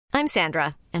I'm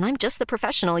Sandra, and I'm just the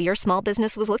professional your small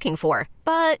business was looking for.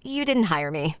 But you didn't hire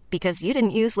me because you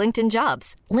didn't use LinkedIn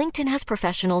Jobs. LinkedIn has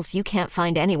professionals you can't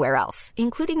find anywhere else,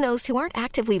 including those who aren't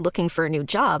actively looking for a new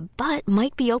job, but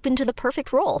might be open to the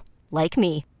perfect role, like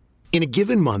me. In a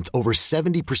given month, over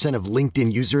 70% of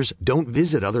LinkedIn users don't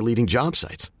visit other leading job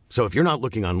sites. So if you're not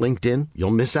looking on LinkedIn,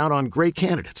 you'll miss out on great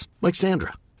candidates like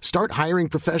Sandra. Start hiring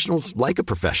professionals like a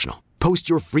professional. Post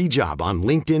your free job on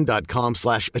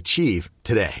linkedin.com/achieve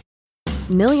today.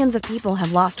 Millions of people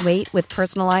have lost weight with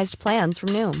personalized plans from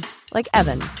Noom. Like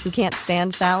Evan, who can't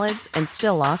stand salads and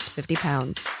still lost 50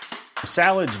 pounds.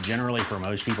 Salads generally for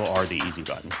most people are the easy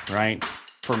button, right?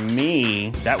 For me,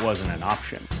 that wasn't an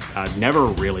option. I never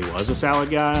really was a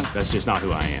salad guy. That's just not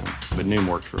who I am. But Noom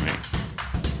worked for me.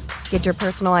 Get your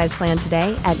personalized plan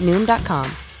today at Noom.com.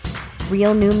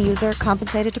 Real Noom user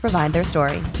compensated to provide their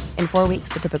story. In 4 weeks,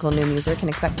 the typical Noom user can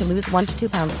expect to lose 1 to 2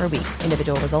 pounds per week.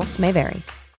 Individual results may vary.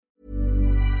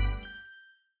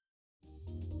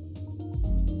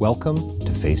 Welcome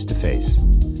to Face to Face.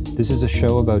 This is a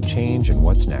show about change and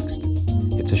what's next.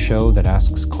 It's a show that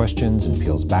asks questions and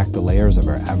peels back the layers of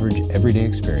our average everyday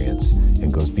experience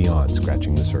and goes beyond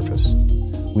scratching the surface.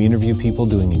 We interview people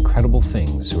doing incredible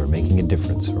things who are making a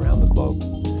difference around the globe.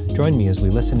 Join me as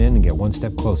we listen in and get one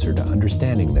step closer to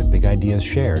understanding that big ideas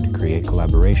shared create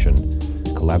collaboration.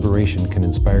 Collaboration can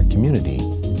inspire community,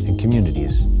 and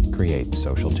communities create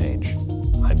social change.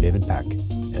 I'm David Peck,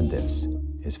 and this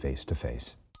is Face to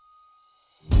Face.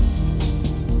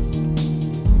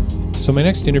 So my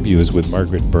next interview is with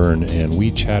Margaret Byrne, and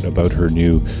we chat about her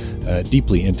new,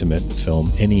 deeply intimate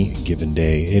film, Any Given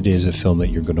Day. It is a film that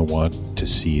you're going to want to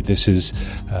see. This is,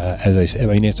 as I said,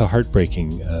 it's a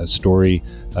heartbreaking story.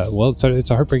 It's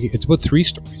a heartbreaking. It's about 3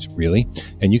 stories, really,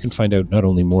 and you can find out not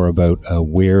only more about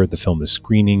where the film is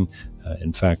screening.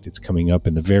 In fact, it's coming up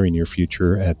in the very near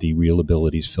future at the Real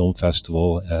Abilities Film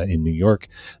Festival in New York,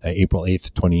 April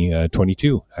 8th,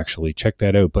 2022. Actually, check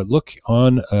that out. But look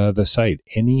on the site,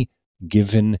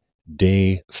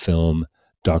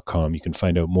 anygivendayfilm.com. You can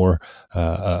find out more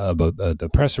about the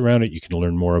press around it. You can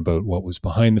learn more about what was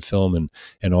behind the film.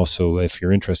 And also, if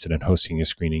you're interested in hosting a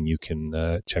screening, you can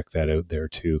check that out there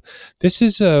too. This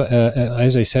is,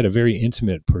 as I said, a very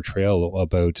intimate portrayal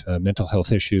about mental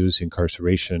health issues,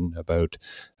 incarceration, about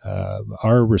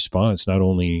our response, not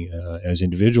only as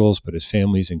individuals, but as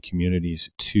families and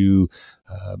communities to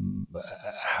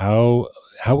how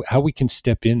we can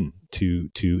step in to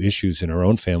issues in our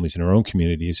own families, in our own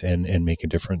communities, and make a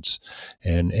difference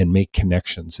and make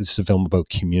connections. It's a film about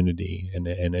community, and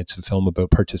it's a film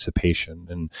about participation,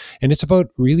 and it's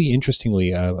about, really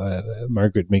interestingly,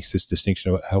 Margaret makes this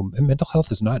distinction about how mental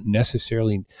health is not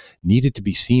necessarily needed to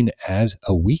be seen as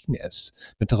a weakness,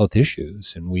 mental health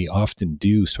issues, and we often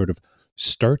do sort of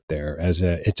start there as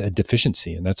it's a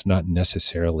deficiency, and that's not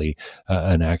necessarily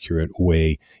an accurate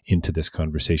way into this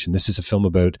conversation. This is a film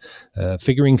about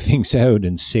figuring things out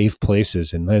in safe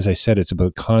places, and as I said, it's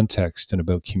about context and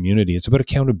about community. It's about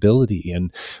accountability,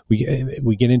 and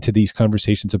we get into these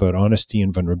conversations about honesty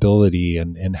and vulnerability,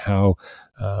 and how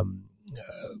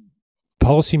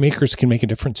policymakers can make a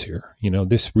difference here.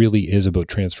 This really is about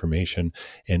transformation,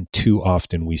 and too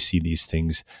often we see these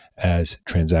things as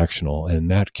transactional, and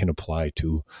that can apply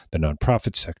to the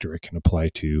nonprofit sector. It can apply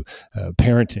to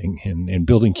parenting and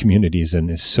building communities,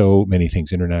 and so many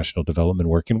things, international development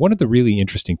work. And one of the really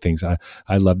interesting things I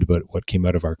loved about what came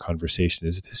out of our conversation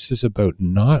is this is about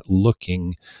not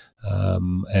looking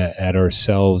at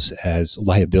ourselves as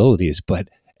liabilities, but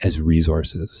as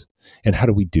resources. And how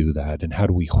do we do that? And how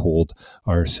do we hold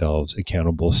ourselves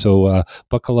accountable? So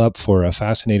buckle up for a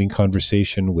fascinating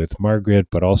conversation with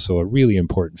Margaret, but also a really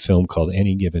important film called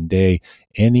Any Given Day,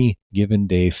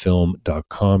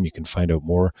 anygivendayfilm.com. You can find out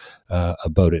more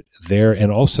about it there.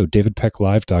 And also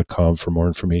davidpecklive.com for more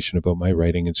information about my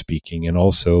writing and speaking. And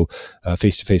also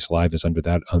Face to Face Live is under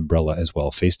that umbrella as well,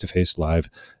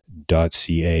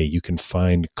 face-to-face-live.ca. You can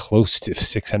find close to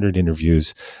 600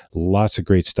 interviews, lots of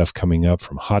great stuff coming up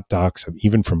from Hot Docs,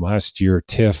 even from last year,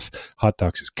 TIFF. Hot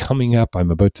Docs is coming up.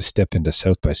 I'm about to step into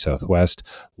South by Southwest.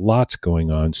 Lots going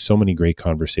on, so many great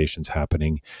conversations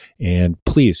happening. And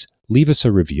please, leave us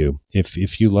a review.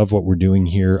 If you love what we're doing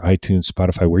here, iTunes,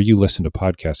 Spotify, where you listen to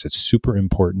podcasts, it's super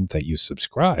important that you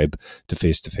subscribe to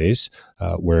Face,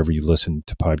 wherever you listen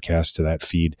to podcasts, to that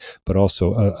feed. But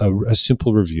also a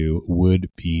simple review would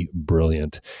be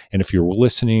brilliant. And if you're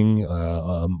listening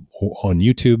on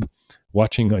YouTube,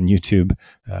 watching on YouTube,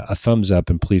 a thumbs up,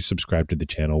 and please subscribe to the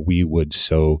channel. We would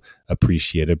so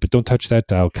appreciate it. But don't touch that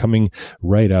dial. Coming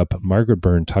right up, Margaret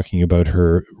Byrne talking about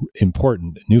her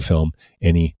important new film,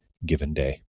 Any Given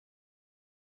Day.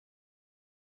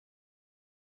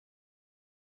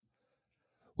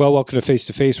 Well, welcome to Face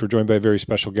to Face. We're joined by a very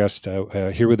special guest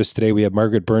here with us today. We have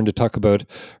Margaret Byrne to talk about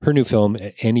her new film,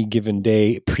 Any Given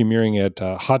Day, premiering at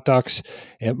Hot Docs.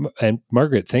 And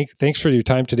Margaret, thanks for your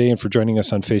time today and for joining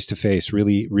us on Face to Face.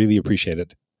 Really, really appreciate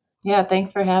it. Yeah,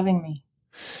 thanks for having me.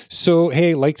 So,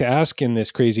 hey, I'd like to ask, in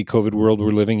this crazy COVID world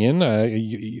we're living in,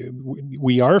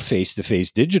 we are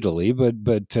face-to-face digitally,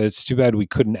 but it's too bad we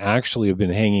couldn't actually have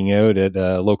been hanging out at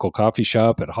a local coffee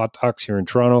shop at Hot Docs here in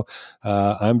Toronto.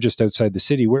 I'm just outside the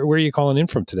city. Where are you calling in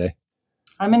from today?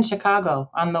 I'm in Chicago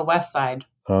on the west side.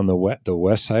 On the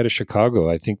west side of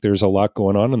Chicago. I think there's a lot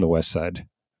going on the west side.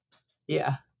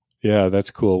 Yeah. Yeah, that's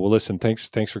cool. Well, listen, thanks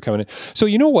for coming in. So,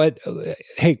 you know what?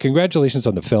 Hey, congratulations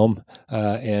on the film,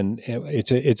 and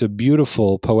it's a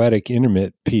beautiful, poetic,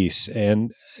 intimate piece.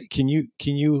 And can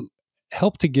you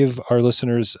help to give our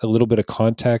listeners a little bit of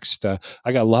context?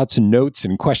 I got lots of notes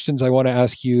and questions I want to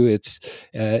ask you.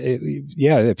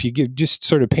 If you could just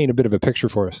sort of paint a bit of a picture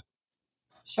for us.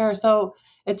 Sure. So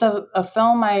it's a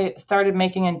film I started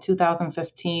making in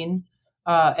 2015.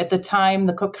 At the time,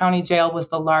 the Cook County Jail was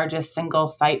the largest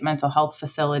single-site mental health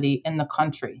facility in the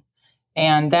country.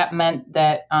 And that meant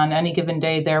that on any given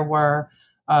day, there were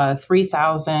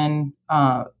 3,000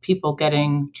 people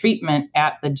getting treatment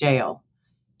at the jail.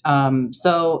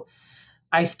 So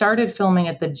I started filming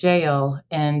at the jail,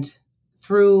 and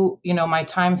through my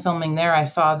time filming there, I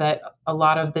saw that a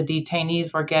lot of the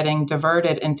detainees were getting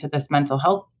diverted into this mental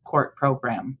health court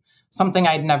program, something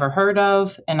I'd never heard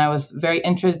of, and I was very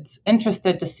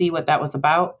interested to see what that was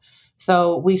about.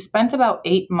 So we spent about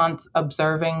 8 months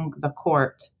observing the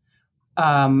court,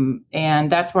 and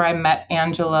that's where I met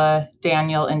Angela,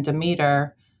 Daniel, and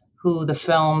Demeter, who the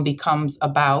film becomes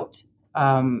about,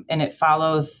 and it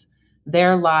follows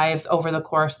their lives over the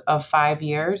course of 5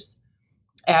 years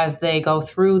as they go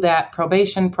through that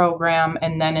probation program,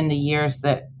 and then in the years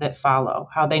that follow,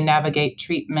 how they navigate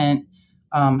treatment,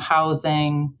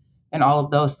 housing, and all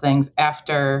of those things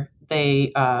after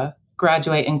they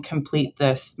graduate and complete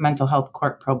this mental health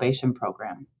court probation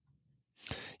program.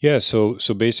 Yeah, so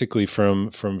basically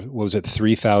from what was it,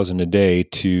 3,000 a day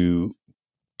to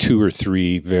 2 or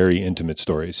 3 very intimate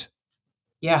stories.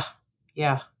 Yeah.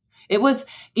 It was,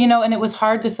 and it was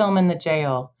hard to film in the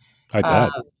jail. I bet.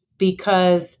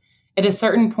 Because at a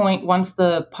certain point, once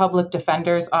the public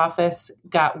defender's office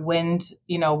got word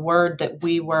that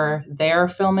we were there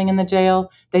filming in the jail,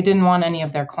 they didn't want any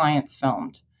of their clients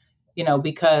filmed,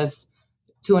 because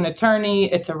to an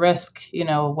attorney, it's a risk,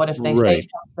 what if they say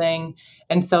something?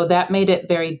 And so that made it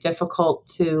very difficult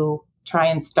to try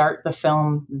and start the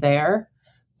film there.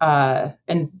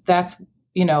 And that's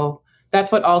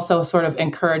what also sort of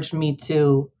encouraged me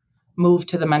to move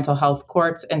to the mental health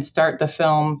courts and start the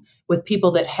film with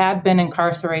people that had been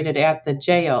incarcerated at the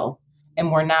jail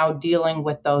and were now dealing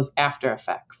with those after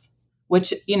effects,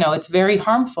 which, it's very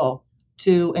harmful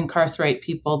to incarcerate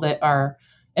people that are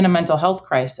in a mental health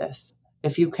crisis,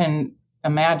 if you can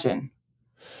imagine.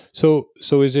 So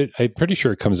is it, I'm pretty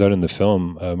sure it comes out in the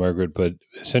film, Margaret, but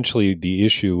essentially the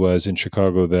issue was in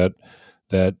Chicago that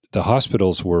the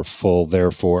hospitals were full,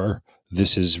 therefore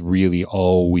this is really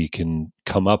all we can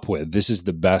come up with. This is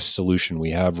the best solution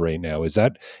we have right now. Is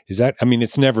that, I mean,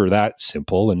 it's never that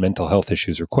simple, and mental health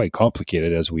issues are quite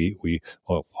complicated, as we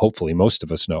hopefully most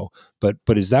of us know. But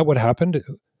is that what happened?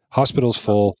 Hospitals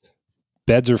full,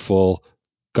 beds are full,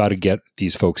 got to get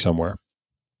these folks somewhere.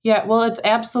 Yeah, well, it's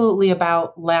absolutely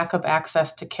about lack of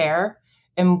access to care.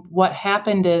 And what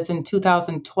happened is in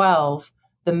 2012,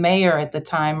 the mayor at the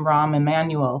time, Rahm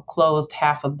Emanuel, closed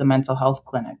half of the mental health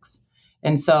clinics.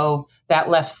 And so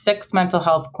that left 6 mental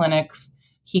health clinics.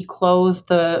 He closed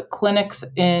the clinics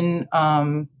in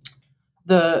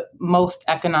the most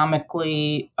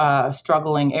economically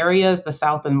struggling areas, the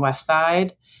South and West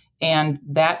Side. And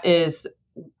that is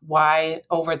why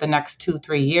over the next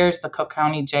 2-3 years, the Cook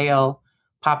County Jail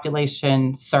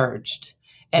population surged.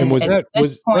 And was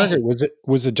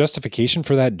the justification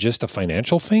for that just a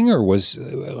financial thing, or was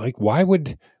why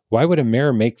would a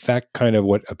mayor make that kind of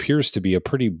what appears to be a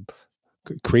pretty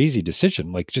crazy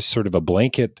decision, like just sort of a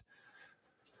blanket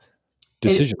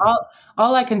decision?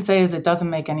 All I can say is it doesn't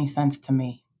make any sense to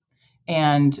me.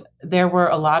 And there were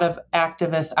a lot of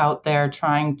activists out there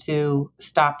trying to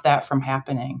stop that from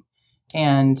happening.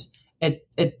 And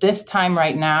at this time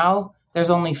right now,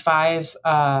 there's only 5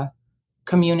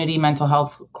 community mental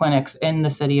health clinics in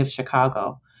the city of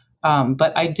Chicago.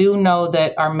 But I do know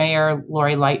that our mayor,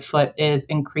 Lori Lightfoot, is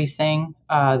increasing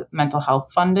mental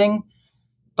health funding.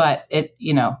 But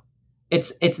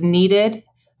it's needed.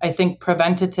 I think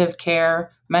preventative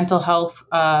care, mental health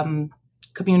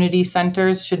community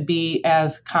centers should be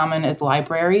as common as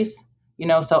libraries.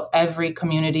 so every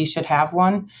community should have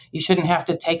one. You shouldn't have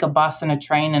to take a bus and a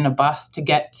train and a bus to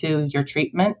get to your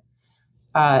treatment.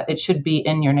 It should be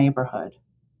in your neighborhood.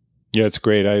 Yeah, it's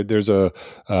great. There's a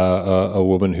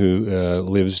woman who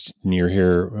lives near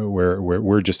here, where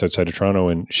we're just outside of Toronto,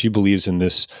 and she believes in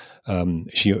this.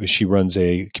 She runs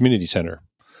a community center.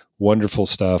 Wonderful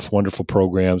stuff, wonderful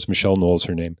programs. Michelle Knowles,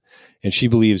 her name, and she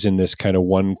believes in this kind of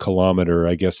 1 kilometer.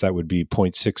 I guess that would be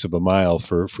 0.6 of a mile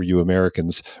for you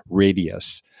Americans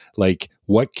radius. Like,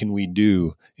 what can we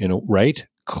do right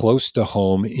close to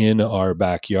home in our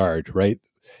backyard? Right.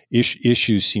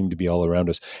 Issues seem to be all around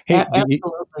us. Hey, Yeah,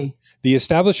 absolutely. The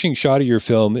establishing shot of your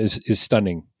film is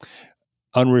stunning.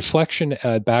 On reflection,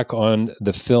 back on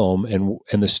the film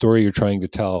and the story you're trying to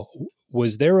tell,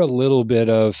 was there a little bit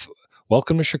of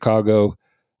welcome to Chicago?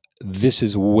 This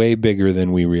is way bigger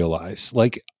than we realize.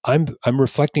 Like, I'm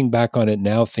reflecting back on it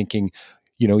now, thinking,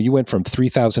 you went from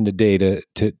 3,000 a day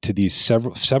to these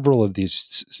several of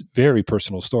these very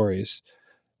personal stories,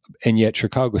 and yet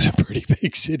Chicago's a pretty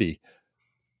big city.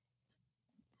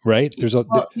 Right?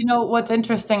 What's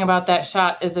interesting about that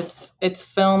shot is it's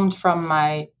filmed from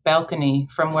my balcony,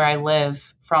 from where I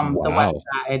live, from the west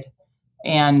side.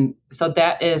 And so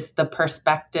that is the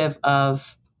perspective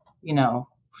of,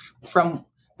 from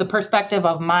the perspective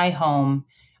of my home.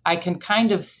 I can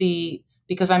kind of see,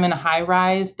 because I'm in a high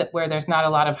rise, where there's not a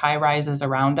lot of high rises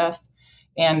around us.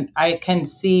 And I can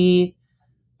see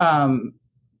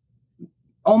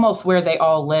almost where they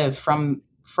all live from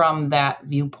that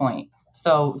viewpoint.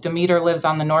 So Demeter lives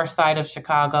on the north side of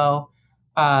Chicago.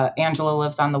 Angela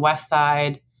lives on the west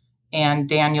side, and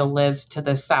Daniel lives to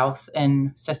the south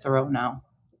in Cicero now.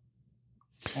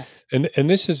 Yeah. And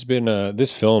this has been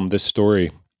this film, this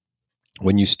story.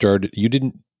 When you started, you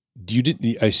didn't.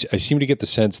 I seem to get the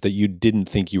sense that you didn't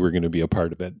think you were going to be a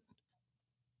part of it.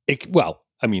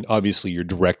 Obviously, you're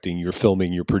directing, you're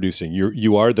filming, you're producing.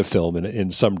 You are the film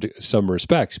in some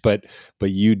respects, but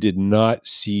you did not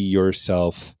see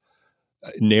yourself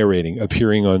narrating,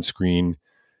 appearing on screen.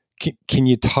 Can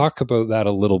you talk about that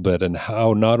a little bit, and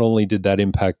how not only did that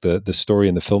impact the story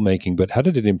and the filmmaking, but how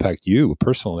did it impact you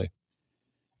personally?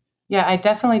 Yeah, I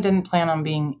definitely didn't plan on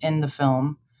being in the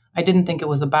film. I didn't think it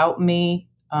was about me.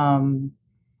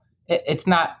 It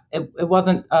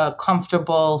wasn't a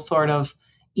comfortable, sort of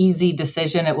easy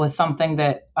decision. It was something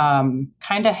that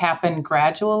kind of happened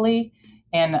gradually.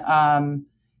 And,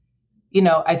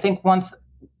 I think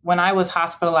when I was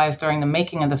hospitalized during the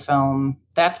making of the film,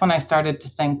 that's when I started to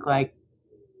think, like,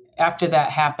 after that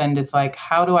happened, it's like,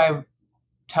 how do I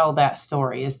tell that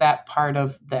story? Is that part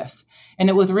of this? And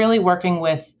it was really working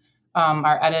with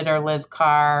our editor, Liz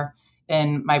Carr,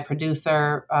 and my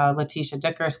producer, Letitia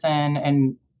Dickerson,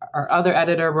 and our other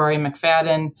editor, Rory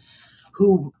McFadden,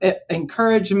 who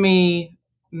encouraged me,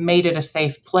 made it a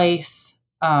safe place.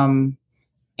 And,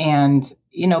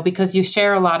 because you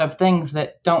share a lot of things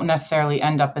that don't necessarily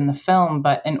end up in the film,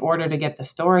 but in order to get the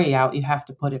story out, you have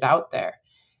to put it out there.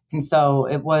 And so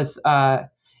it was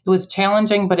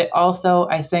challenging, but it also,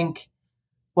 I think,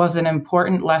 was an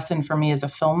important lesson for me as a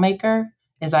filmmaker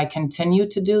as I continue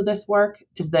to do this work,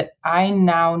 is that I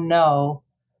now know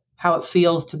how it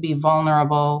feels to be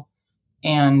vulnerable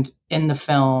and in the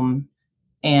film.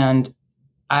 And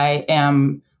I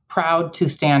am proud to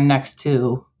stand next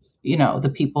to,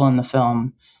 the people in the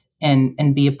film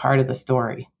and be a part of the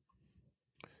story.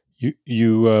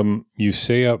 You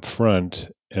say up front,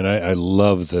 and I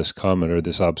love this comment or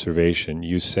this observation.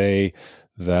 You say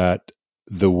that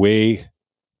the way,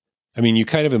 you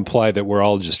kind of imply that we're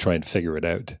all just trying to figure it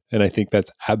out. And I think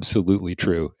that's absolutely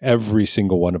true. Every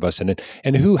single one of us.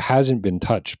 And who hasn't been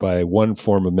touched by one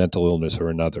form of mental illness or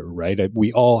another, right?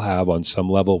 We all have on some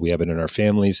level. We have it in our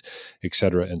families, et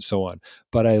cetera, and so on.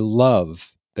 But I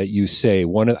love that you say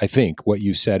I think what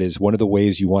you said is one of the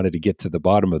ways you wanted to get to the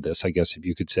bottom of this, I guess, if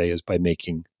you could say, is by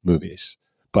making movies,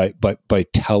 by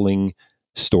telling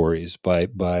stories, by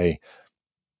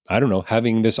I don't know,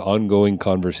 having this ongoing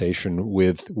conversation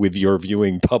with your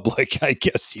viewing public, I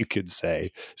guess you could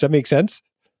say. Does that make sense?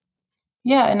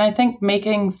 Yeah. And I think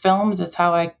making films is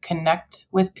how I connect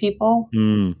with people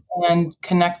and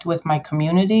connect with my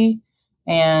community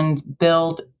and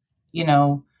build,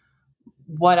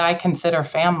 what I consider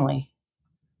family.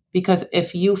 Because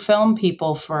if you film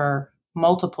people for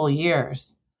multiple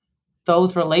years,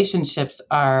 those relationships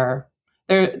are,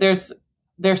 they're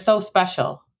so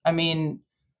special. I don't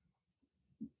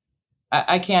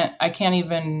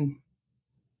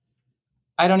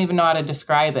even know how to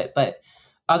describe it, but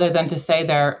other than to say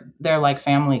they're like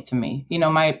family to me.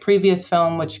 My previous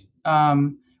film, which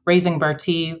Raising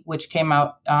Bertie, which came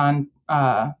out on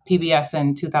PBS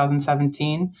in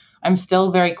 2017. I'm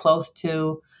still very close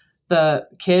to the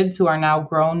kids who are now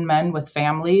grown men with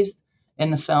families in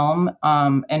the film,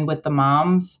 and with the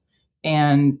moms,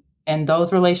 and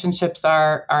those relationships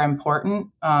are important,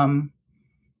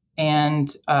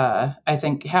 and I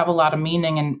think have a lot of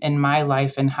meaning in my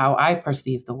life and how I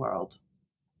perceive the world.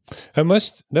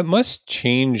 That must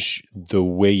change the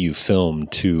way you film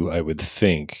too, I would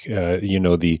think.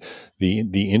 The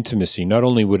intimacy. Not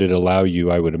only would it allow you,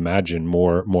 I would imagine,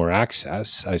 more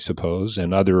access, I suppose,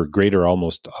 and other greater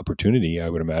almost opportunity, I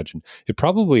would imagine. It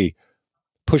probably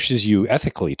pushes you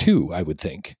ethically too, I would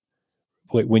think.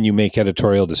 When you make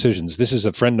editorial decisions, this is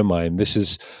a friend of mine.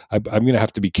 I'm going to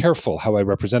have to be careful how I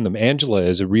represent them. Angela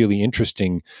is a really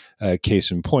interesting case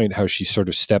in point, how she sort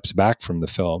of steps back from the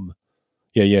film.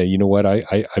 Yeah. You know what?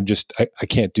 I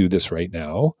can't do this right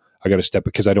now. I got to step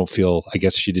because I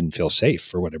guess she didn't feel safe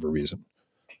for whatever reason.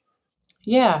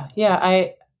 Yeah.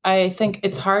 I think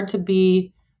it's hard to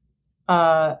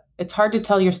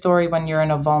tell your story when you're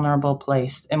in a vulnerable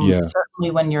place, and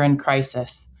certainly when you're in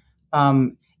crisis.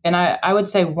 And I would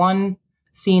say one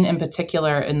scene in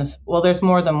particular there's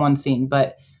more than one scene,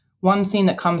 but one scene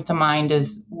that comes to mind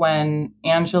is when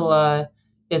Angela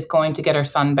is going to get her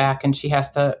son back, and she has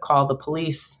to call the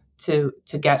police to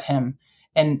get him.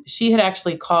 And she had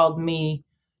actually called me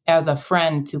as a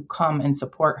friend to come and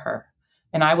support her.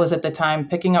 And I was at the time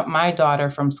picking up my daughter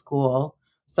from school.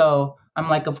 So I'm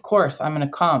like, of course, I'm going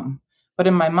to come. But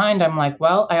in my mind, I'm like,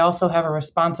 well, I also have a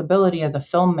responsibility as a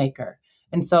filmmaker.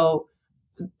 And so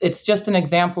it's just an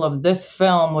example of this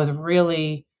film was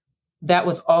really, that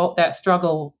was all that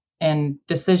struggle and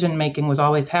decision making was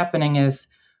always happening is,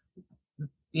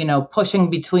 pushing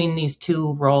between these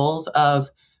two roles of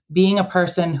being a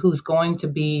person who's going to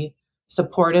be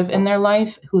supportive in their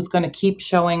life, who's going to keep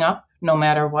showing up no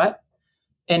matter what,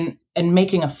 and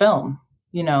making a film,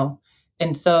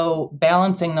 and so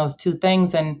balancing those two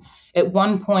things. And at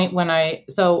one point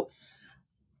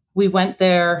we went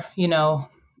there,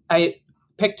 I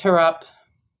picked her up,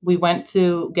 we went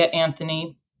to get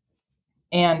Anthony,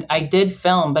 and I did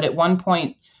film. But at one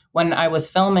point when I was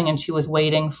filming and she was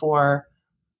waiting for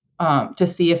to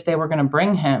see if they were going to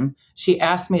bring him, she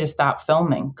asked me to stop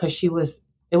filming because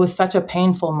it was such a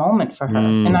painful moment for her.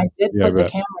 And I did put the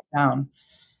camera down.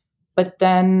 But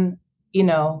then,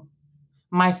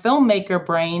 my filmmaker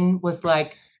brain was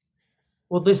like,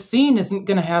 well, this scene isn't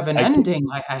going to have an ending.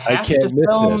 I have to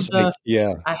film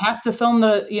I have to film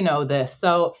this.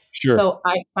 So, sure. So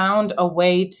I found a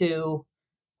way to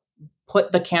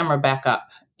put the camera back up,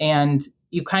 and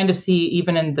you kind of see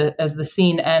even as the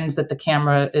scene ends that the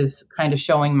camera is kind of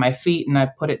showing my feet, and I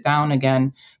put it down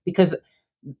again, because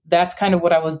that's kind of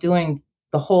what I was doing.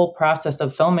 The whole process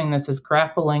of filming this is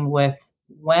grappling with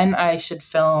when I should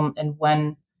film and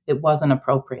when it wasn't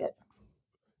appropriate.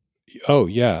 Oh,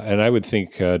 yeah. And I would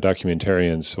think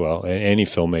documentarians, well, any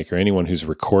filmmaker, anyone who's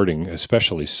recording,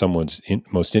 especially someone's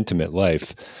most intimate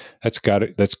life,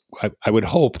 I would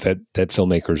hope that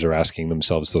filmmakers are asking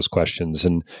themselves those questions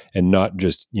and not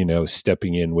just,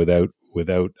 stepping in without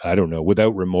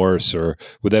remorse or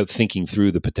without thinking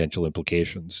through the potential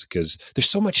implications, because there's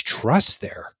so much trust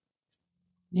there.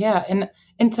 Yeah.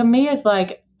 And to me, it's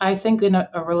like, I think in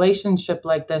a relationship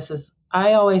like this is,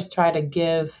 I always try to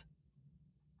give,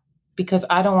 because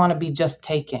I don't want to be just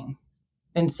taking.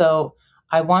 And so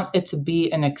I want it to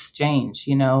be an exchange,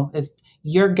 is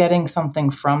you're getting something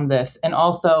from this. And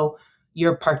also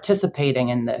you're participating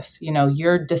in this,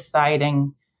 you're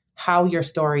deciding how your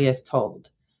story is told.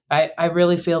 I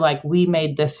really feel like we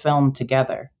made this film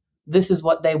together. This is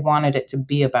what they wanted it to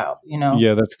be about,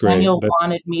 Yeah, that's great. Daniel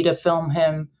wanted me to film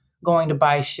him going to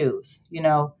buy shoes,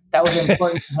 that was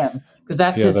important to him because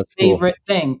that's his favorite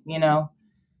thing,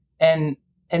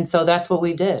 and so that's what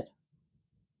we did.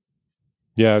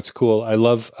 Yeah, it's cool. I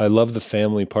love the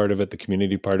family part of it, the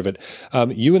community part of it.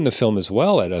 You in the film as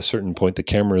well. At a certain point, the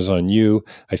camera is on you.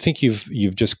 I think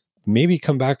you've just maybe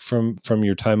come back from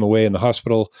your time away in the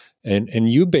hospital, and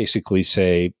you basically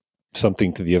say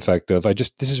something to the effect of,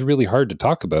 this is really hard to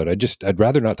talk about. I'd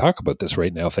rather not talk about this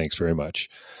right now. Thanks very much.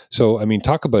 So, I mean,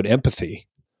 talk about empathy,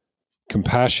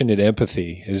 compassionate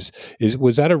empathy.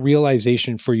 Was that a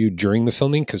realization for you during the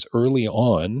filming? Because early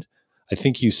on, I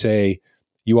think you say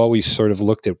you always sort of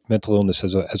looked at mental illness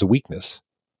as a weakness.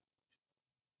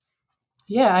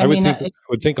 Yeah. I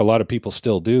would think a lot of people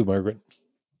still do, Margaret.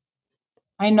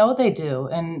 I know they do.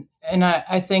 And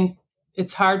I think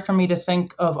it's hard for me to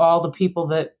think of all the people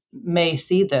that may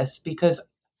see this, because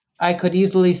I could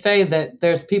easily say that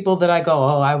there's people that I go,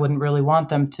 oh, I wouldn't really want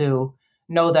them to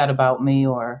know that about me,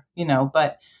 or,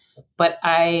 but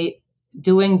I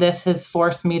doing this has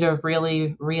forced me to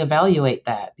really reevaluate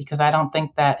that, because I don't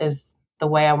think that is the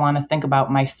way I want to think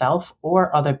about myself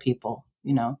or other people,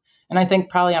 And I think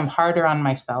probably I'm harder on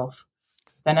myself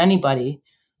than anybody.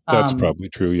 That's probably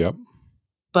true. Yep.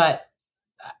 But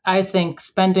I think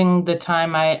spending the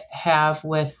time I have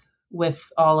with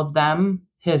all of them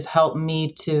has helped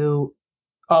me to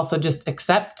also just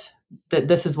accept that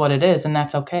this is what it is, and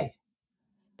that's okay.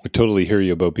 I totally hear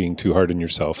you about being too hard on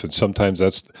yourself, and sometimes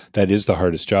that is the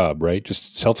hardest job, right?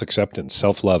 Just self-acceptance,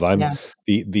 self-love.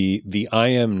 The I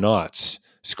am nots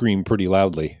scream pretty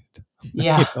loudly.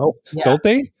 Yeah, Don't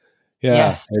they?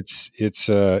 Yeah, yes. it's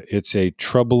a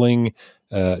troubling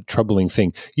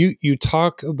thing. You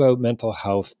talk about mental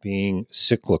health being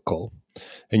cyclical,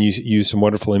 and you use some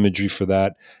wonderful imagery for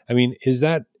that. I mean,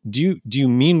 do you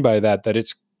mean by that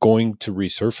it's going to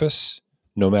resurface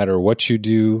no matter what you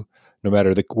do, no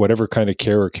matter whatever kind of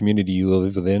care or community you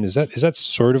live within? Is that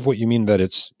sort of what you mean, that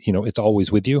it's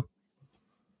always with you?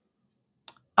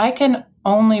 I can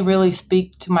only really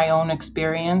speak to my own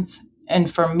experience. And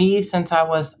for me, since I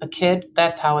was a kid,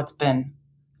 that's how it's been.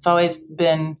 It's always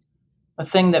been a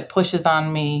thing that pushes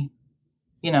on me,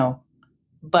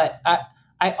 But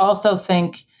I also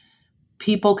think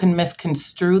people can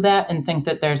misconstrue that and think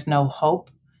that there's no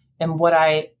hope. And what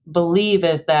I believe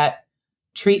is that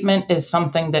treatment is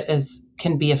something that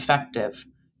can be effective.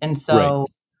 And so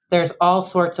there's all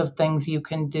sorts of things you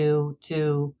can do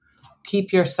to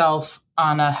keep yourself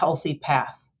on a healthy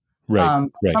path. Right.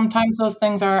 Sometimes those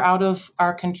things are out of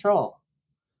our control.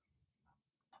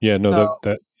 Yeah, no,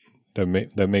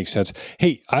 that makes sense.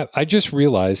 Hey, I just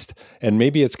realized, and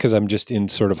maybe it's because I'm just in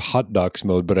sort of hot docs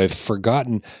mode, but I've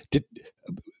forgotten.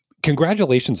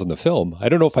 Congratulations on the film. I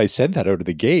don't know if I said that out of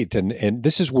the gate. And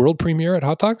this is world premiere at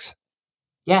Hot Docs?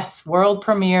 Yes, world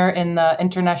premiere in the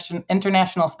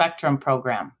International Spectrum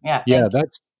program. Yeah.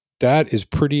 That is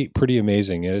pretty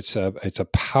amazing. And it's a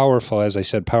powerful, as I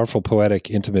said, powerful,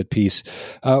 poetic, intimate piece.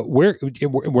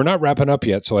 We're not wrapping up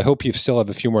yet, so I hope you still have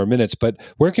a few more minutes, but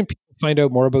where can people find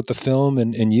out more about the film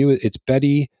and you? It's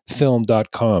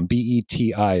BetiFilm.com,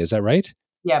 BETI, is that right?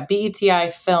 Yeah,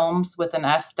 BETI Films with an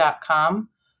S.com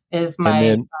is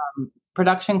my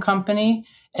production company.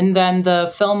 And then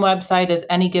the film website is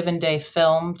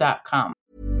anygivendayfilm.com.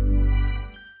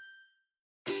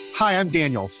 Hi, I'm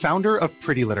Daniel, founder of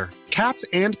Pretty Litter. Cats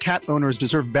and cat owners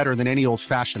deserve better than any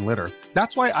old-fashioned litter.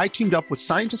 That's why I teamed up with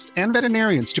scientists and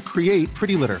veterinarians to create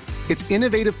Pretty Litter. Its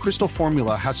innovative crystal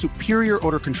formula has superior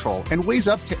odor control and weighs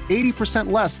up to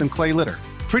 80% less than clay litter.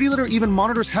 Pretty Litter even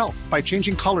monitors health by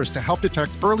changing colors to help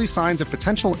detect early signs of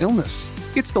potential illness.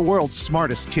 It's the world's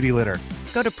smartest kitty litter.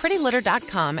 Go to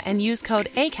prettylitter.com and use code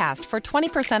ACAST for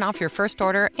 20% off your first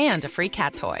order and a free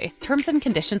cat toy. Terms and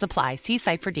conditions apply. See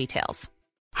site for details.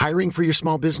 Hiring for your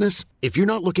small business? If you're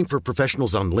not looking for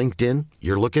professionals on LinkedIn,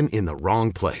 you're looking in the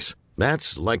wrong place.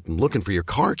 That's like looking for your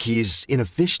car keys in a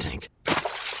fish tank.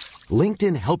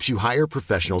 LinkedIn helps you hire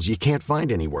professionals you can't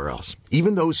find anywhere else,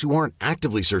 even those who aren't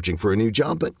actively searching for a new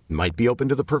job but might be open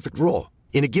to the perfect role.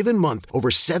 In a given month, over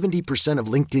 70% of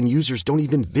LinkedIn users don't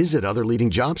even visit other leading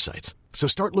job sites. So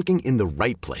start looking in the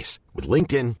right place. With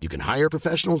LinkedIn, you can hire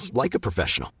professionals like a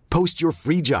professional. Post your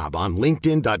free job on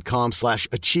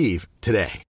linkedin.com/achieve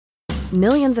today.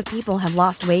 Millions of people have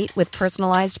lost weight with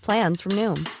personalized plans from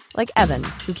Noom. Like Evan,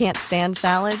 who can't stand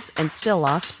salads and still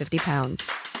lost 50 pounds.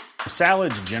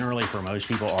 Salads generally for most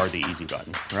people are the easy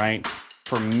button, right?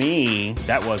 For me,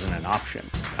 that wasn't an option.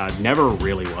 I never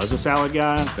really was a salad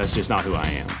guy. That's just not who I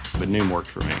am. But Noom worked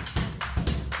for me.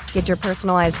 Get your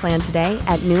personalized plan today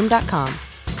at Noom.com.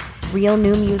 Real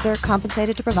Noom user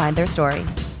compensated to provide their story.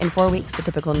 In 4 weeks, the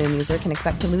typical Noom user can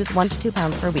expect to lose 1 to 2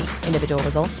 pounds per week. Individual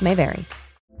results may vary.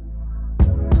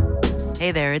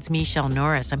 Hey there, it's Michelle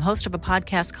Norris. I'm host of a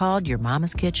podcast called Your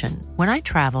Mama's Kitchen. When I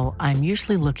travel, I'm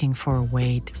usually looking for a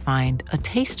way to find a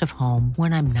taste of home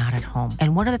when I'm not at home.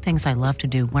 And one of the things I love to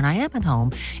do when I am at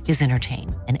home is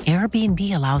entertain. And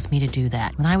Airbnb allows me to do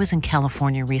that. When I was in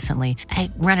California recently, I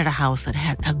rented a house that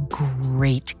had a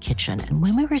great kitchen. And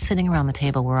when we were sitting around the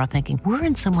table, we're all thinking, we're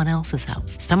in someone else's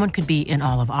house. Someone could be in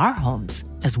all of our homes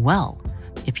as well.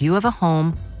 If you have a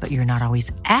home, but you're not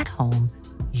always at home,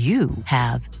 you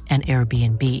have an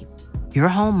Airbnb. Your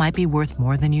home might be worth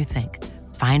more than you think.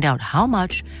 Find out how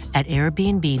much at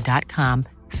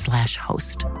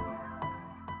airbnb.com/host.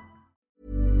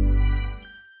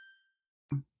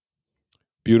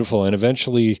 Beautiful, and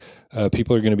eventually,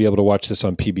 people are going to be able to watch this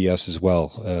on PBS as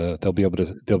well. They'll be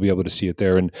able to see it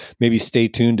there, and maybe stay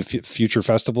tuned to future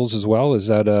festivals as well. Is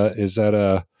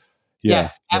that yeah,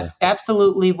 yes,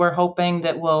 absolutely. We're hoping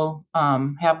that we'll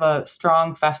have a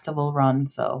strong festival run,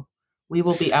 so we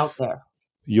will be out there.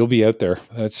 You'll be out there.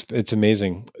 It's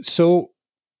amazing. So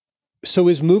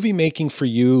is movie making for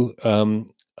you,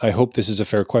 I hope this is a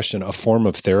fair question, a form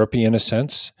of therapy in a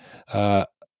sense? And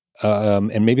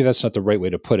maybe that's not the right way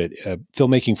to put it.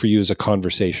 Filmmaking for you is a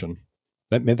conversation.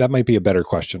 That might be a better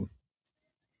question.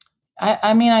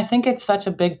 I mean, I think it's such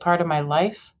a big part of my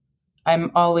life.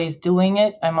 I'm always doing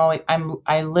it.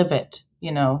 I live it,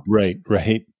 you know. Right.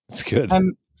 It's good.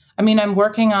 I'm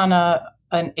working on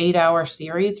an 8-hour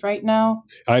series right now.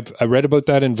 I read about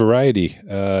that in Variety,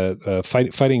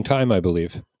 Fighting Time, I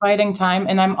believe. Fighting Time,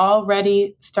 and I'm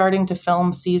already starting to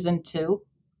film season 2.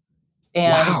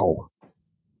 And wow!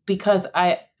 Because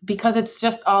it's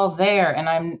just all there,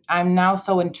 and I'm now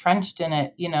so entrenched in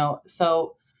it, you know.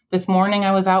 So this morning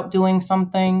I was out doing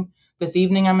something. This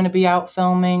evening I'm going to be out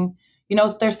filming. You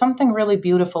know, there's something really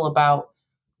beautiful about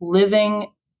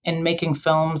living and making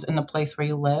films in the place where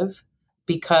you live.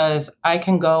 Because I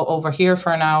can go over here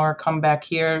for an hour, come back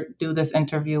here, do this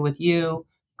interview with you,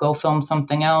 go film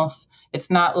something else. It's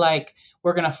not like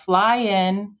we're going to fly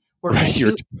in, we're going to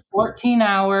shoot 14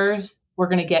 hours, we're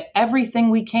going to get everything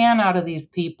we can out of these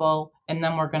people, and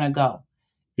then we're going to go.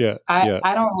 Yeah.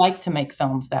 I don't like to make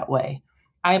films that way.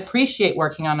 I appreciate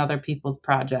working on other people's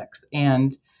projects,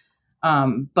 and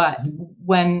but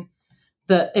when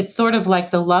it's sort of like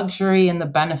the luxury and the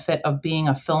benefit of being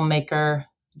a filmmaker,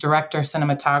 director,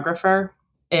 cinematographer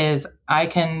is I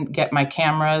can get my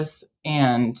cameras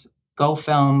and go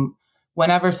film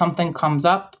whenever something comes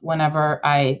up, whenever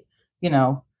I, you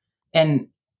know, and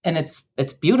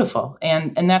it's beautiful.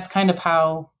 And that's kind of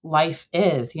how life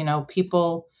is, you know.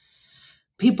 People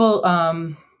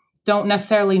don't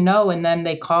necessarily know, and then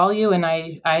they call you and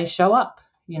I show up,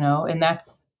 you know, and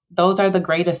those are the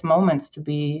greatest moments to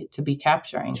be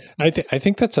capturing. I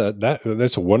think that's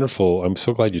a wonderful. I'm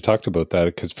so glad you talked about that,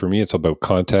 because for me it's about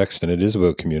context and it is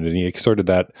about community. It's sort of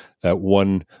that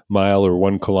 1 mile or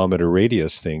 1 kilometer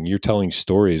radius thing. You're telling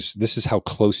stories. This is how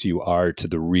close you are to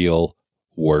the real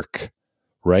work,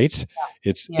 right?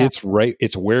 Yeah. It's right.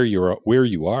 It's where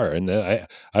you are. And I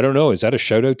don't know. Is that a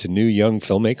shout out to new young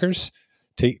filmmakers?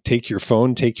 Take your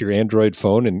phone, take your Android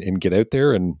phone, and get out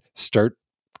there and start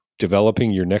developing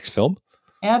your next film?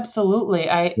 Absolutely.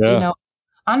 You know,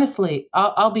 honestly,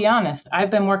 I'll be honest.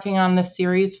 I've been working on this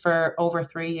series for over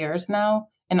 3 years now,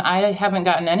 and I haven't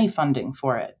gotten any funding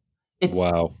for it.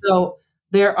 Wow. So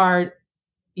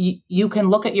you can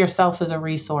look at yourself as a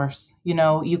resource. You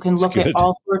know, you can look at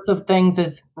all sorts of things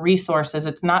as resources.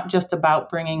 It's not just about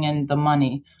bringing in the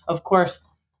money. Of course,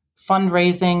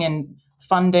 fundraising and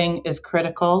funding is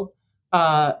critical.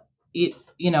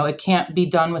 You know, it can't be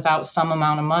done without some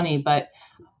amount of money, but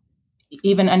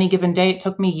even any given day, it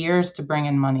took me years to bring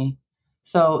in money.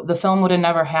 So the film would have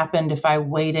never happened if I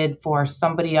waited for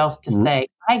somebody else to say,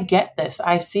 I get this,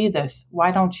 I see this, why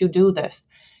don't you do this?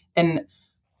 And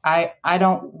I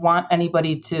don't want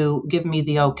anybody to give me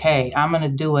the okay. I'm going to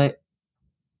do it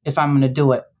if I'm going to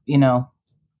do it, you know.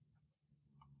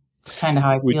 It's kind of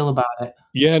how I feel about it.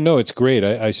 Yeah, no, it's great.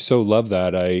 I so love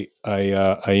that.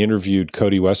 I interviewed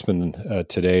Cody Westman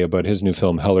today about his new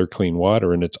film, Hell or Clean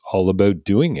Water, and it's all about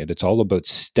doing it. It's all about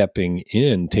stepping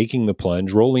in, taking the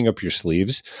plunge, rolling up your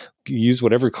sleeves, use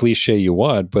whatever cliche you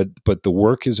want, but the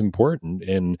work is important,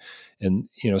 and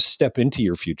you know, step into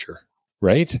your future,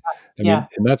 right? I mean,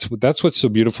 and that's what's so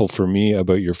beautiful for me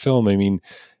about your film. I mean,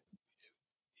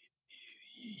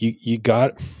 you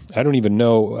got, I don't even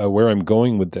know where I'm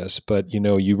going with this, but, you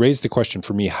know, you raised the question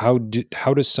for me, how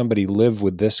does somebody live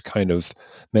with this kind of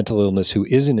mental illness who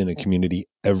isn't in a community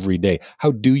every day?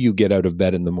 How do you get out of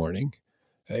bed in the morning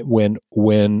when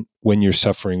you're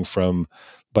suffering from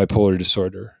bipolar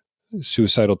disorder,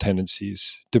 suicidal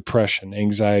tendencies, depression,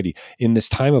 anxiety, in this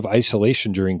time of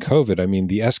isolation during COVID? I mean,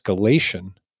 the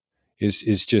escalation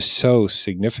is just so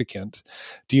significant.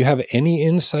 Do you have any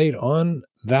insight on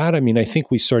that? I mean, I think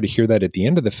we sort of hear that at the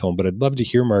end of the film, but I'd love to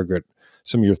hear, Margaret,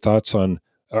 some of your thoughts on,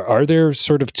 are there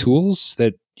sort of tools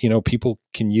that, you know, people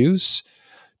can use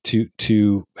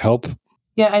to help?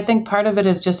 Yeah, I think part of it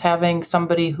is just having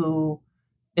somebody who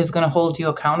is going to hold you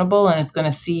accountable and is going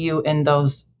to see you in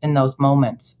those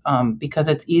moments, because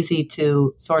it's easy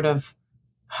to sort of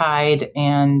hide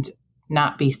and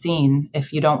not be seen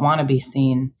if you don't want to be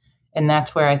seen. And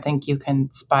that's where I think you can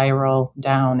spiral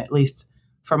down, at least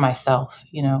for myself,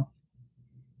 you know.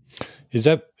 Is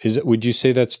it, would you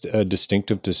say that's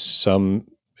distinctive to some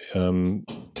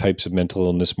types of mental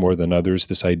illness more than others?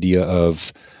 This idea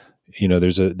of, you know,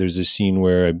 there's a scene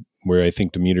where I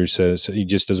think Demeter says he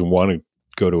just doesn't want to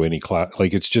go to any class,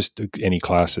 like it's just any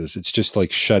classes. It's just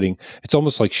like it's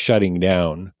almost like shutting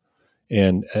down.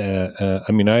 And I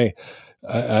mean,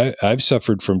 I've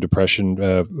suffered from depression.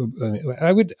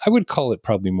 I would call it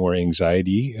probably more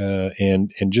anxiety,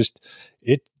 and just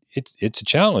it's a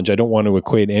challenge. I don't want to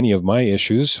equate any of my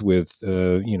issues with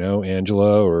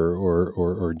Angela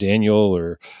or Daniel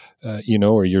or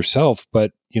or yourself,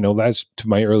 but that's to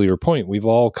my earlier point. We've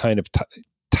all kind of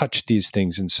touched these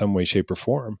things in some way, shape, or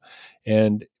form,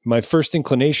 and my first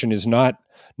inclination is not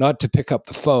to pick up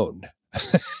the phone,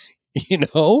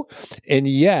 and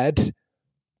yet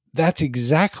that's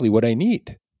exactly what I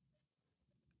need.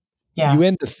 Yeah.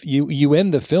 You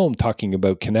end the film talking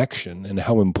about connection and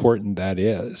how important that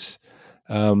is.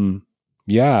 How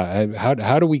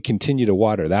do we continue to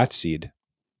water that seed?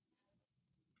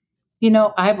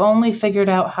 I've only figured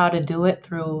out how to do it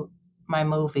through my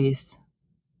movies.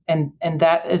 And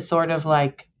that is sort of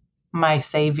like my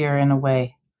savior in a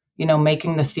way.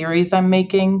 Making the series I'm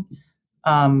making,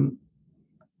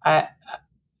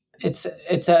 it's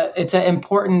a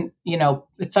important,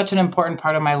 it's such an important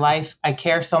part of my life. I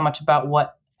care so much about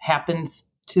what happens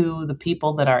to the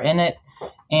people that are in it.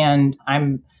 And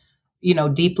I'm,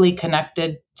 deeply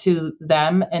connected to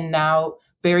them, and now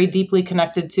very deeply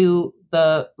connected to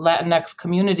the Latinx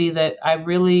community that I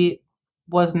really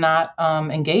was not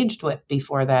engaged with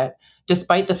before that,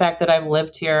 despite the fact that I've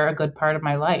lived here a good part of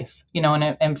my life,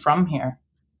 and I'm from here.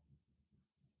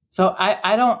 So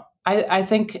I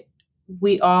think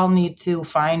we all need to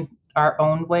find our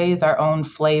own ways, our own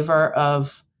flavor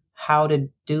of how to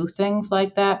do things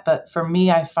like that. But for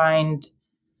me, I find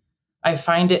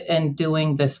it in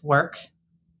doing this work.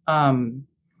 And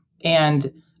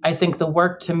I think the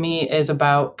work to me is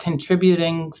about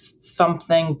contributing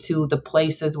something to the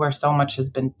places where so much has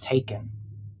been taken.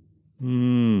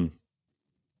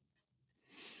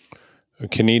 A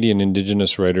Canadian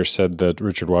Indigenous writer said that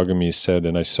Richard Wagamese said,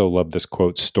 and I so love this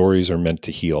quote, "Stories are meant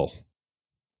to heal."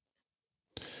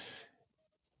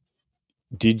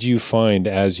 Did you find,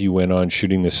 as you went on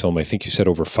shooting this film, I think you said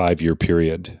over a 5-year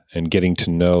period, and getting to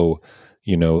know,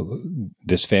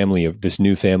 this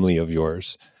new family of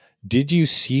yours, did you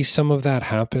see some of that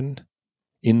happen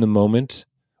in the moment?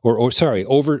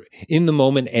 Over in the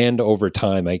moment and over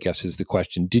time, I guess is the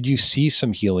question. Did you see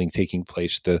some healing taking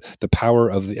place? The power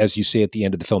of, as you say at the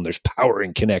end of the film, there's power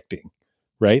in connecting,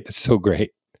 right? That's so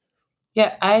great.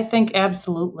 Yeah, I think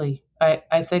absolutely.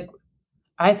 I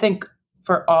think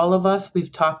for all of us,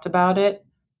 we've talked about it.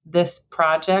 This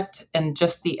project and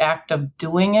just the act of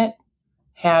doing it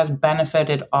has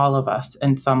benefited all of us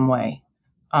in some way,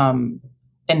 and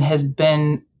has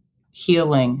been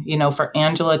healing, for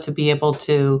Angela to be able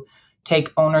to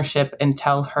take ownership and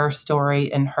tell her story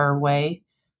in her way,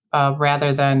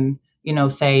 rather than,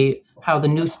 say how the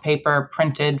newspaper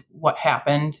printed what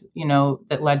happened,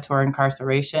 that led to her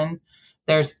incarceration.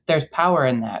 There's power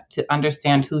in that, to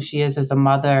understand who she is as a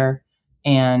mother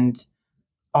and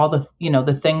all the,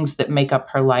 the things that make up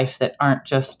her life that aren't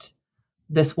just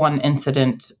this one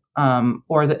incident,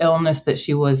 or the illness that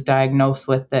she was diagnosed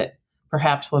with that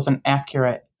perhaps wasn't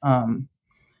accurate.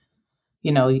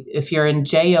 If you're in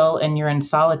jail and you're in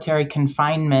solitary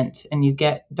confinement and you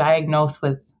get diagnosed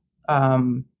with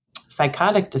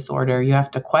psychotic disorder, you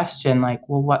have to question,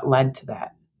 what led to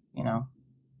that?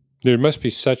 There must be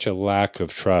such a lack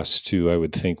of trust too, I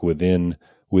would think, within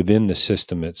the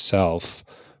system itself,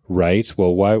 right?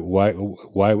 Well, why?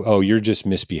 Oh, you're just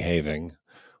misbehaving,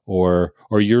 or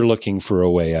you're looking for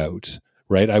a way out.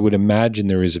 Right, I would imagine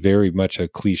there is very much a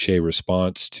cliche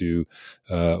response to,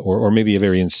 or maybe a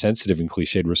very insensitive and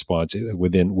cliched response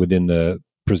within the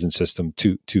prison system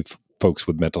to folks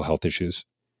with mental health issues.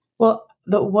 Well,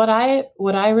 what I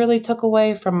really took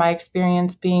away from my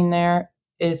experience being there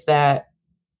is that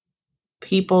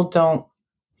people don't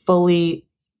fully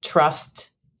trust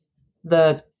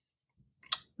the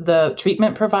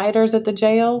treatment providers at the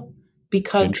jail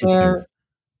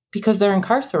because they're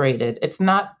incarcerated. It's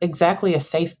not exactly a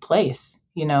safe place,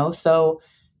 so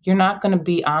you're not going to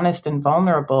be honest and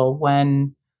vulnerable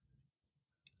when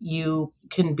you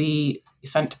can be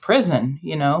sent to prison,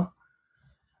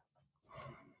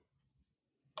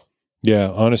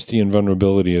 Yeah, honesty and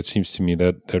vulnerability. It seems to me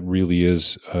that really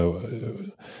is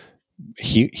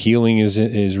healing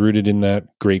is rooted in that.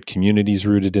 Great communities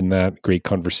rooted in that. Great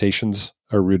conversations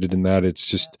are rooted in that. It's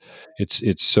just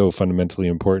it's so fundamentally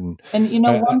important. And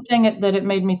one thing that it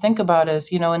made me think about is,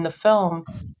 in the film,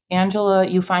 Angela,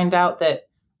 you find out that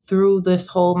through this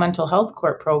whole mental health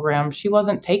court program, she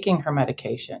wasn't taking her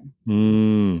medication.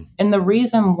 And the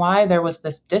reason why there was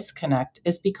this disconnect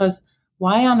is because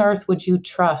why on earth would you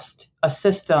trust a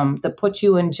system that put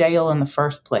you in jail in the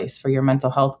first place for your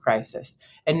mental health crisis?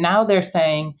 And now they're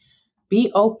saying, be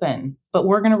open, but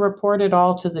we're going to report it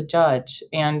all to the judge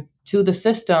and to the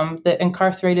system that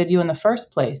incarcerated you in the first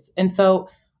place. And so,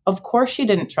 of course, she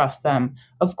didn't trust them.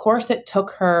 Of course, it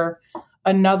took her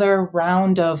another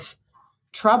round of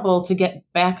trouble to get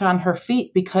back on her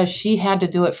feet because she had to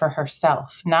do it for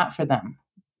herself, not for them.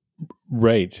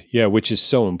 Right. Yeah, which is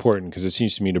so important because it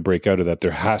seems to me to break out of that,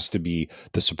 there has to be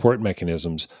the support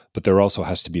mechanisms, but there also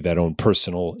has to be that own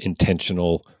personal,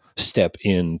 intentional step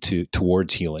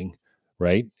towards healing.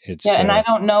 Right. And I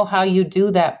don't know how you do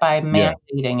that by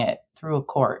mandating it through a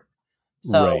court.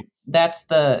 So that's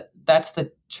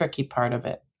the tricky part of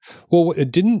it. Well,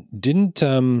 it didn't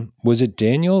was it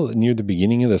Daniel near the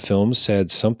beginning of the film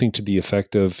said something to the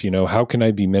effect of, how can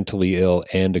I be mentally ill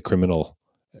and a criminal?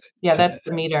 Yeah, that's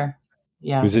Demeter.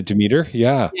 Yeah. Was it Demeter?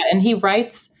 Yeah. Yeah, and he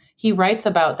writes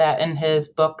about that in his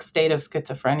book State of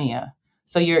Schizophrenia.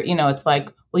 So it's like,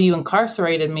 well, you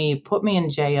incarcerated me, you put me in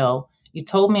jail, you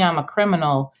told me I'm a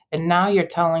criminal, and now you're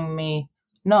telling me,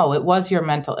 no, it was your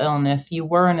mental illness. You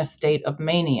were in a state of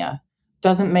mania.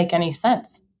 Doesn't make any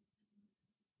sense.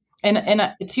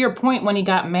 And to your point, when he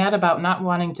got mad about not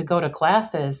wanting to go to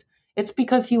classes, it's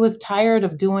because he was tired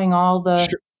of doing all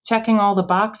the checking all the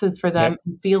boxes for them,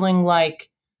 and feeling like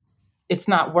it's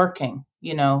not working,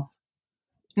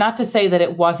 Not to say that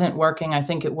it wasn't working. I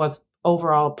think it was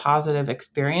overall a positive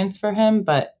experience for him,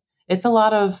 but it's a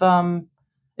lot of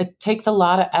it takes a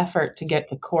lot of effort to get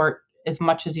to court as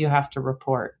much as you have to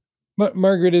report. But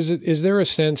Margaret, is there a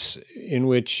sense in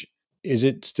which, is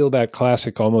it still that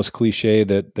classic, almost cliche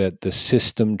that the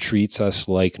system treats us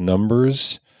like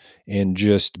numbers and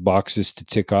just boxes to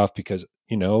tick off because,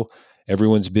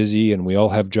 everyone's busy and we all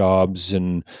have jobs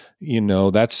and,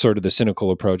 that's sort of the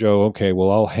cynical approach. Oh, okay,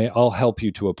 well, I'll help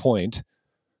you to a point,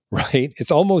 right?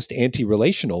 It's almost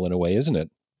anti-relational in a way, isn't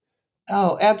it?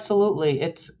 Oh, absolutely.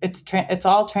 It's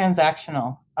all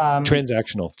transactional.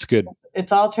 Transactional. It's good.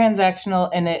 It's all transactional,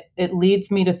 and it leads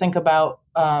me to think about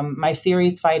my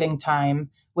series Fighting Time,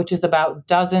 which is about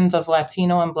dozens of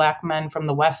Latino and Black men from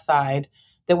the West Side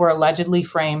that were allegedly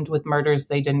framed with murders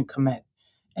they didn't commit.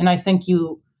 And I think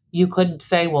you could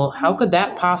say, well, how could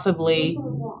that possibly?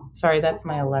 Sorry, that's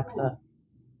my Alexa.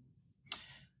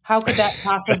 How could that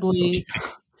possibly?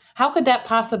 How could that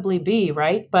possibly be,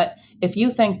 right? But if you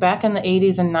think back in the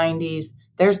 80s and 90s,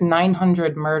 there's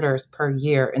 900 murders per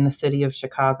year in the city of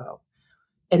Chicago.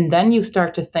 And then you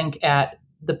start to think at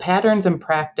the patterns and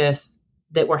practice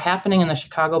that were happening in the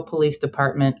Chicago Police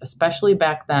Department, especially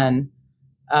back then.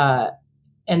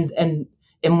 And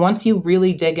once you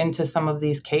really dig into some of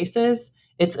these cases,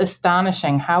 it's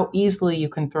astonishing how easily you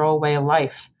can throw away a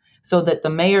life so that the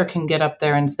mayor can get up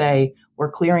there and say,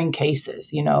 we're clearing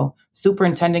cases.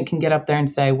 Superintendent can get up there and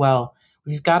say, well,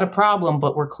 we've got a problem,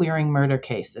 but we're clearing murder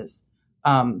cases.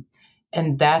 And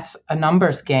that's a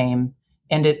numbers game.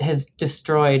 And it has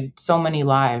destroyed so many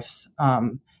lives.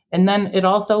 And then it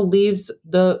also leaves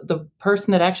the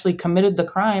person that actually committed the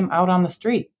crime out on the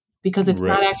street because it's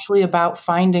not actually about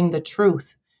finding the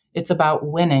truth. It's about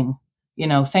winning.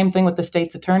 Same thing with the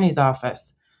state's attorney's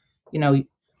office.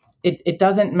 It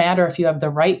doesn't matter if you have the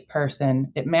right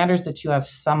person. It matters that you have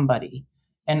somebody.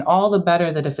 And all the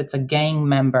better that if it's a gang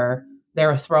member,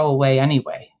 they're a throwaway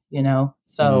anyway,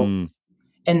 So,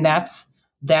 and that's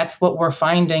what we're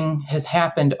finding has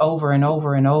happened over and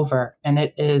over and over. And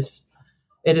it is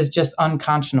just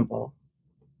unconscionable.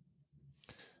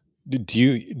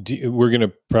 We're going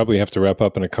to probably have to wrap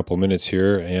up in a couple of minutes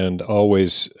here. And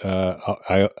always,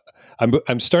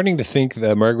 I'm starting to think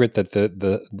that, Margaret, that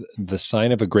the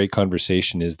sign of a great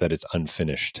conversation is that it's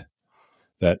unfinished.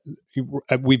 That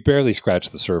we barely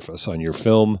scratched the surface on your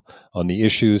film, on the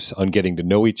issues, on getting to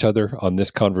know each other, on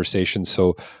this conversation.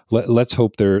 So let's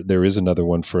hope there is another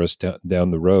one for us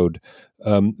down the road.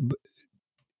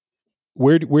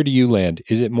 Where do you land?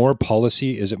 Is it more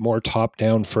policy? Is it more top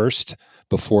down first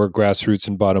before grassroots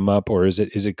and bottom up, or is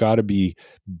it got to be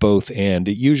both? And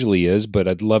it usually is, but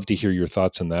I'd love to hear your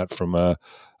thoughts on that from a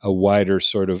wider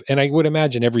sort of. And I would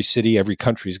imagine every city, every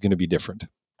country is going to be different.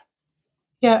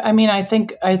 Yeah, I mean, I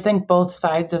think both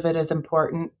sides of it is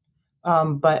important,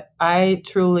 but I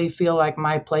truly feel like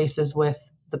my place is with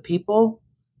the people,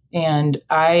 and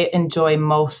I enjoy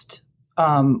most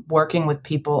working with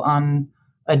people on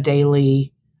a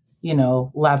daily,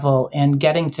 level and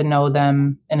getting to know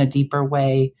them in a deeper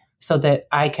way, so that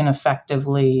I can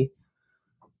effectively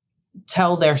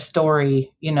tell their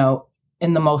story,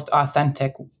 in the most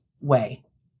authentic way.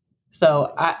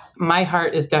 So my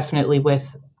heart is definitely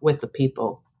with the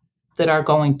people that are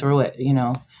going through it,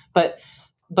 but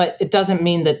it doesn't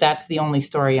mean that that's the only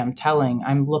story I'm telling.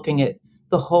 I'm looking at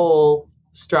the whole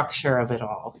structure of it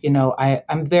all.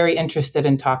 I'm very interested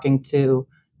in talking to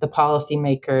the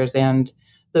policymakers and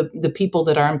the people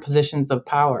that are in positions of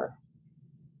power.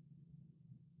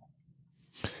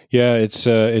 Yeah,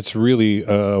 it's really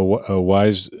a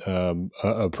wise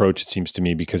approach, it seems to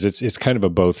me, because it's kind of a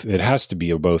both. It has to be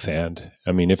a both and.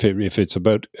 I mean, if it's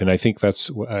about, and I think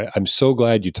I'm so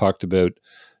glad you talked about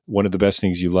one of the best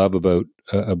things you love about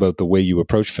the way you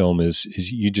approach film is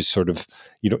you just sort of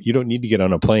you don't need to get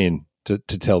on a plane to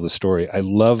tell the story. I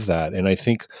love that, and I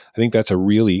think that's a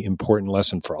really important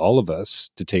lesson for all of us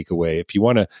to take away. If you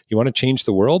want to change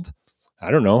the world, I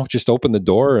don't know, just open the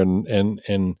door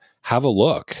and have a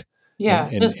look. Yeah,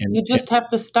 you just have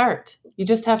to start. You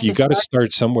just have to. You got to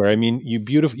start somewhere. I mean,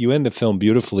 you end the film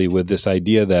beautifully with this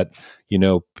idea that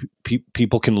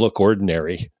people can look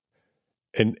ordinary,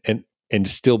 and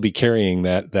still be carrying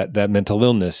that mental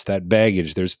illness, that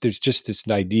baggage. There's just this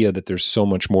idea that there's so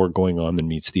much more going on than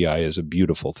meets the eye is a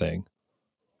beautiful thing.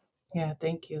 Yeah,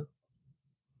 thank you.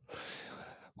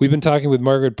 We've been talking with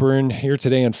Margaret Byrne here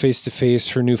today on Face to Face.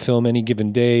 Her new film, Any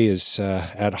Given Day, is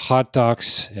at Hot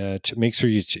Docs. Make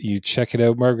sure you check it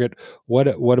out, Margaret. What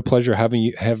a pleasure having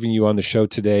you on the show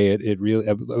today. It really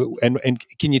and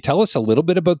can you tell us a little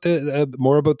bit about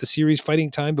more about the series Fighting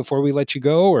Time before we let you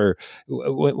go, or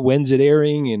when's it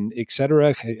airing and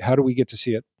etc. How do we get to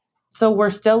see it? So we're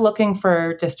still looking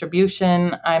for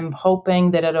distribution. I'm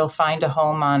hoping that it'll find a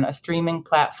home on a streaming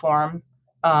platform.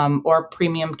 Or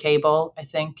premium cable, I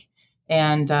think.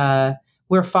 And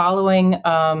we're following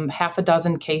half a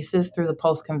dozen cases through the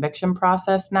post-conviction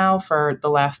process now for the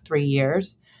last 3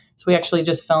 years. So we actually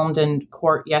just filmed in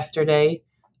court yesterday,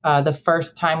 the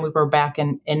first time we were back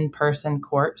in-person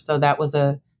court. So that was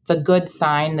it's a good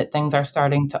sign that things are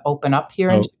starting to open up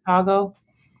here in Chicago.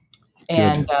 Good.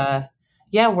 And I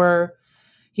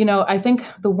think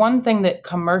the one thing that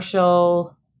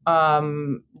commercial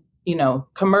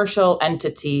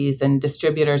entities and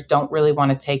distributors don't really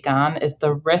want to take on is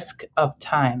the risk of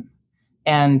time.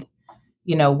 And,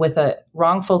 with a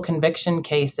wrongful conviction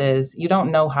cases, you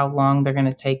don't know how long they're going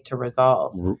to take to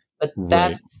resolve. But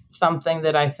that's something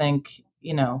that I think,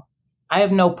 I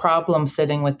have no problem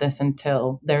sitting with this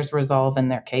until there's resolve in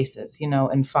their cases,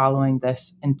 and following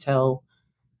this until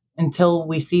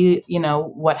we see,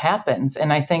 what happens.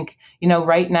 And I think,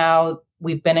 right now,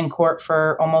 we've been in court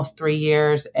for almost 3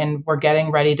 years, and we're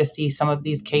getting ready to see some of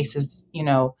these cases,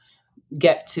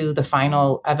 get to the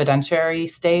final evidentiary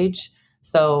stage.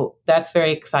 So that's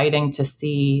very exciting to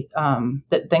see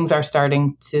that things are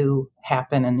starting to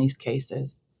happen in these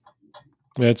cases.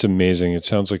 That's amazing. It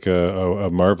sounds like a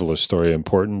marvelous story,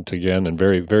 important again, and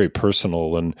very, very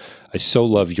personal. And I so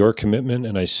love your commitment,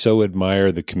 and I so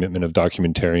admire the commitment of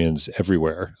documentarians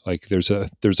everywhere. Like there's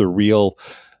a real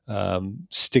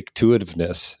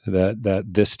stick-to-itiveness that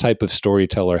this type of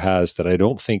storyteller has that I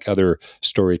don't think other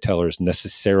storytellers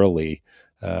necessarily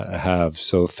have.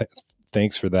 So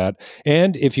thanks for that.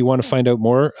 And if you want to find out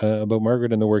more about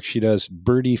Margaret and the work she does,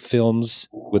 Birdie Films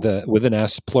with an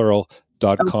S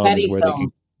plural.com is where they can.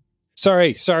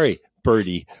 Sorry,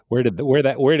 Birdie. Where did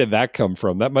that come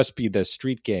from? That must be the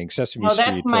Street Gang, Sesame Street.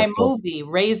 That's my movie,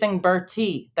 Raising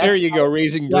Bertie. There you go,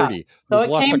 Raising Bertie. So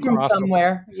it came from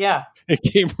somewhere. Yeah. It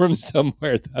came from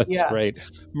somewhere. That's right.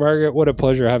 Margaret, what a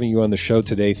pleasure having you on the show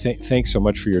today. Thanks so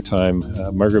much for your time.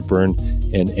 Margaret Byrne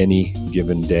and Any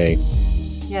Given Day.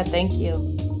 Yeah, thank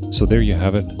you. So there you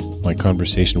have it. My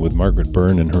conversation with Margaret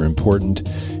Byrne and her important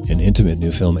and intimate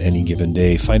new film, Any Given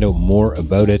Day. Find out more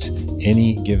about it,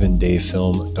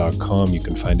 anygivendayfilm.com. You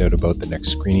can find out about the next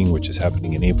screening, which is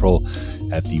happening in April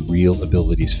at the Real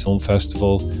Abilities Film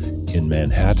Festival in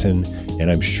Manhattan.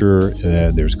 And I'm sure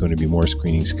there's going to be more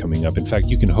screenings coming up. In fact,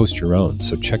 you can host your own.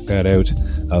 So check that out.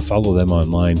 Follow them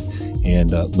online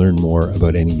and learn more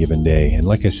about Any Given Day. And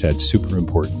like I said, super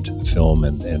important film,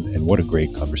 and what a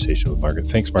great conversation with Margaret.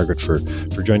 Thanks, Margaret, for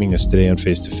joining us today on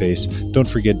Face to Face. Don't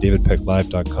forget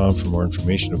davidpecklive.com for more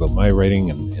information about my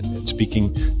writing and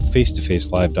speaking,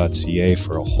 face-to-facelive.ca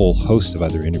for a whole host of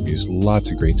other interviews.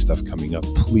 Lots of great stuff coming up.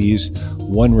 Please,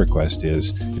 one request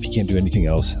is, if you can't do anything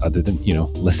else other than,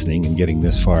 listening and getting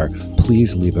this far,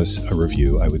 please leave us a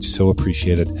review. I would so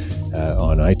appreciate it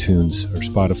on iTunes or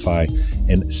Spotify,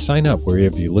 and sign up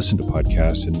wherever you listen to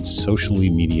podcasts and socially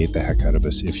mediate the heck out of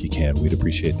us if you can. We'd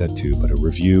appreciate that too, but a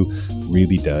review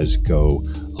really does go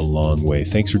a long way.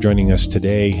 Thanks for joining us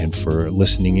today and for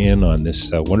listening in on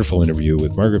this wonderful interview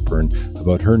with Margaret Byrne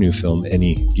about her new film,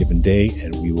 Any Given Day,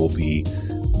 and we will be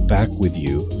back with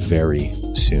you very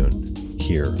soon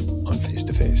here on Face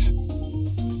to Face.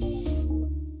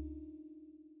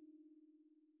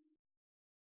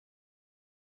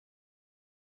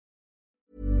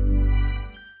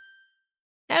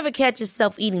 Ever catch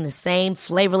yourself eating the same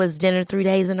flavorless dinner 3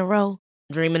 days in a row?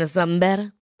 Dreaming of something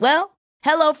better? Well,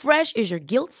 HelloFresh is your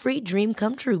guilt-free dream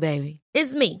come true, baby.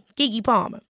 It's me, Keke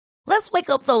Palmer. Let's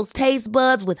wake up those taste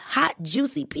buds with hot,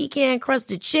 juicy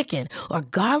pecan-crusted chicken or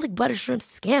garlic butter shrimp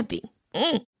scampi.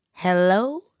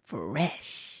 Hello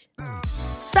Fresh.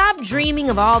 Stop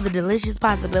dreaming of all the delicious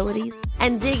possibilities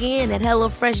and dig in at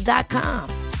HelloFresh.com.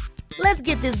 Let's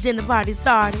get this dinner party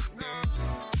started.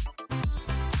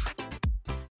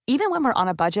 Even when we're on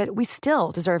a budget, we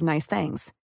still deserve nice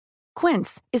things.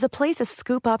 Quince is a place to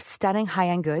scoop up stunning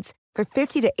high-end goods for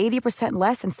 50 to 80%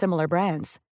 less than similar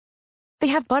brands. They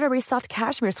have buttery soft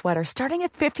cashmere sweaters starting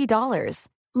at $50,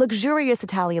 luxurious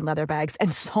Italian leather bags,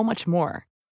 and so much more.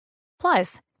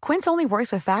 Plus, Quince only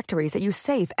works with factories that use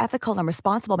safe, ethical, and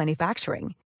responsible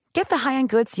manufacturing. Get the high-end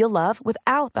goods you'll love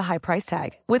without the high price tag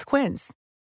with Quince.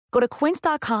 Go to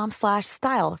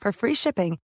quince.com/style for free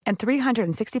shipping and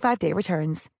 365-day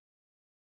returns.